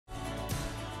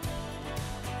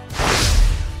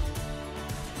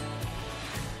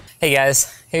Hey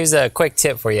guys, here's a quick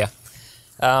tip for you.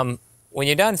 When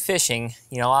you're done fishing,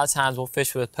 a lot of times we'll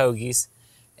fish with pogies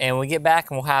and we get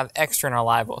back and we'll have extra in our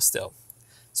live well still.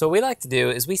 So what we like to do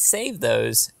is we save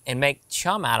those and make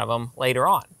chum out of them later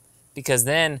on. Because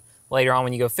then later on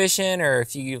when you go fishing, or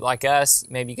if you, like us,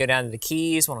 maybe you go down to the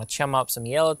Keys, want to chum up some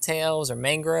yellowtails or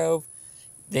mangrove,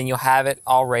 then you'll have it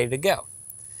all ready to go.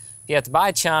 If you have to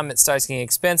buy chum, it starts getting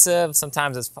expensive.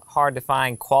 Sometimes it's hard to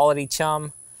find quality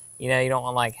chum. You don't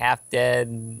want like half dead,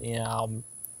 kind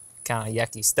of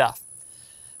yucky stuff.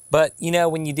 But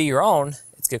when you do your own,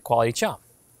 it's good quality chum.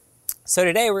 So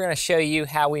today we're going to show you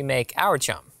how we make our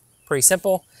chum. Pretty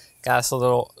simple. Got us a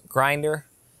little grinder,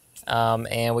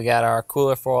 and we got our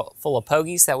cooler full of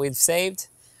pogies that we've saved.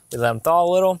 We let them thaw a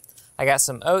little. I got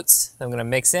some oats that I'm going to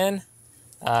mix in.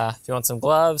 If you want some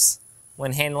gloves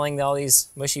when handling all these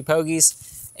mushy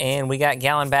pogies. And we got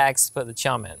gallon bags to put the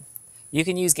chum in. You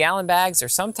can use gallon bags, or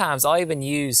sometimes I'll even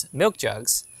use milk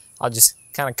jugs. I'll just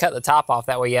kind of cut the top off,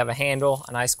 that way you have a handle,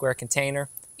 a nice square container.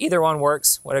 Either one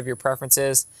works, whatever your preference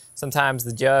is. Sometimes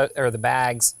the jug or the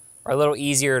bags are a little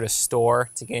easier to store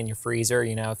to get in your freezer,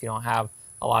 if you don't have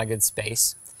a lot of good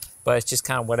space. But it's just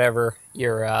kind of whatever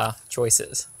your choice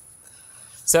is.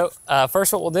 So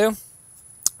first what we'll do,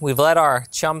 we've let our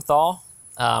chum thaw.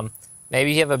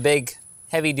 Maybe you have a big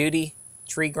heavy duty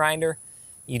tree grinder.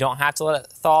 You don't have to let it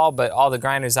thaw, but all the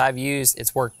grinders I've used,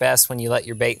 it's worked best when you let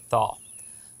your bait thaw.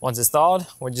 Once it's thawed,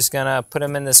 we're just gonna put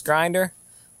them in this grinder,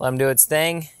 let them do its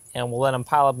thing, and we'll let them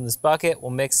pile up in this bucket.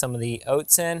 We'll mix some of the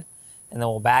oats in, and then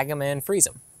we'll bag them and freeze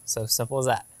them. So simple as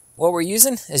that. What we're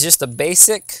using is just a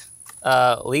basic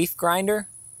leaf grinder.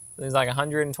 It's like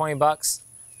 120 bucks.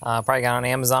 Probably got on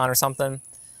Amazon or something.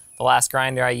 The last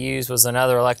grinder I used was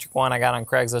another electric one I got on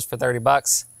Craigslist for 30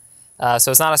 bucks.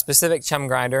 So it's not a specific chum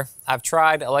grinder. I've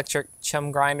tried electric chum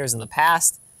grinders in the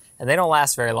past, and they don't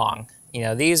last very long.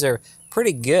 These are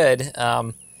pretty good.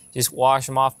 Just wash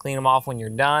them off, clean them off when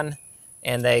you're done,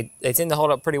 and they tend to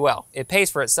hold up pretty well. It pays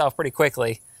for itself pretty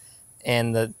quickly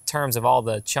in the terms of all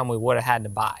the chum we would have had to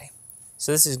buy.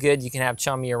 So this is good. You can have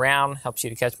chum year round, helps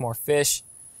you to catch more fish,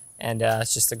 and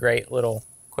it's just a great little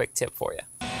quick tip for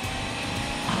you.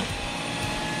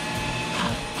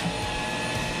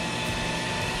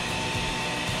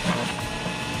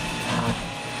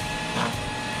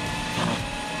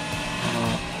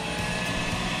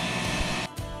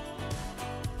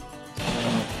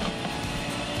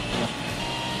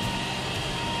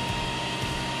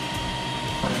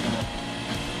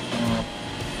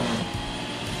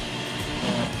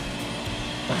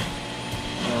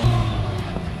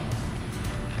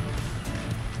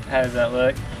 How does that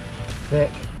look?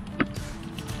 Thick.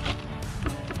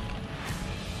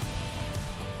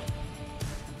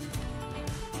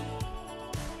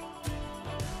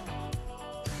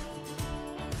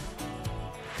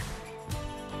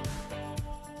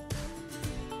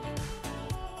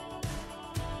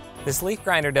 This leaf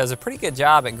grinder does a pretty good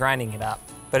job at grinding it up.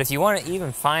 But if you want it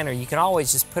even finer, you can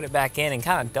always just put it back in and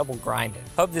kind of double grind it.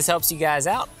 Hope this helps you guys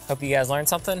out. Hope you guys learned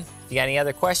something. If you got any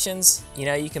other questions,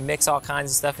 you can mix all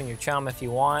kinds of stuff in your chum if you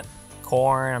want.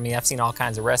 Corn, I've seen all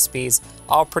kinds of recipes.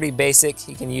 All pretty basic.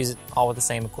 You can use it all with the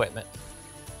same equipment.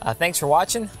 Thanks for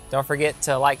watching. Don't forget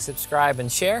to like, subscribe,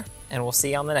 and share, and we'll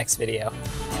see you on the next video.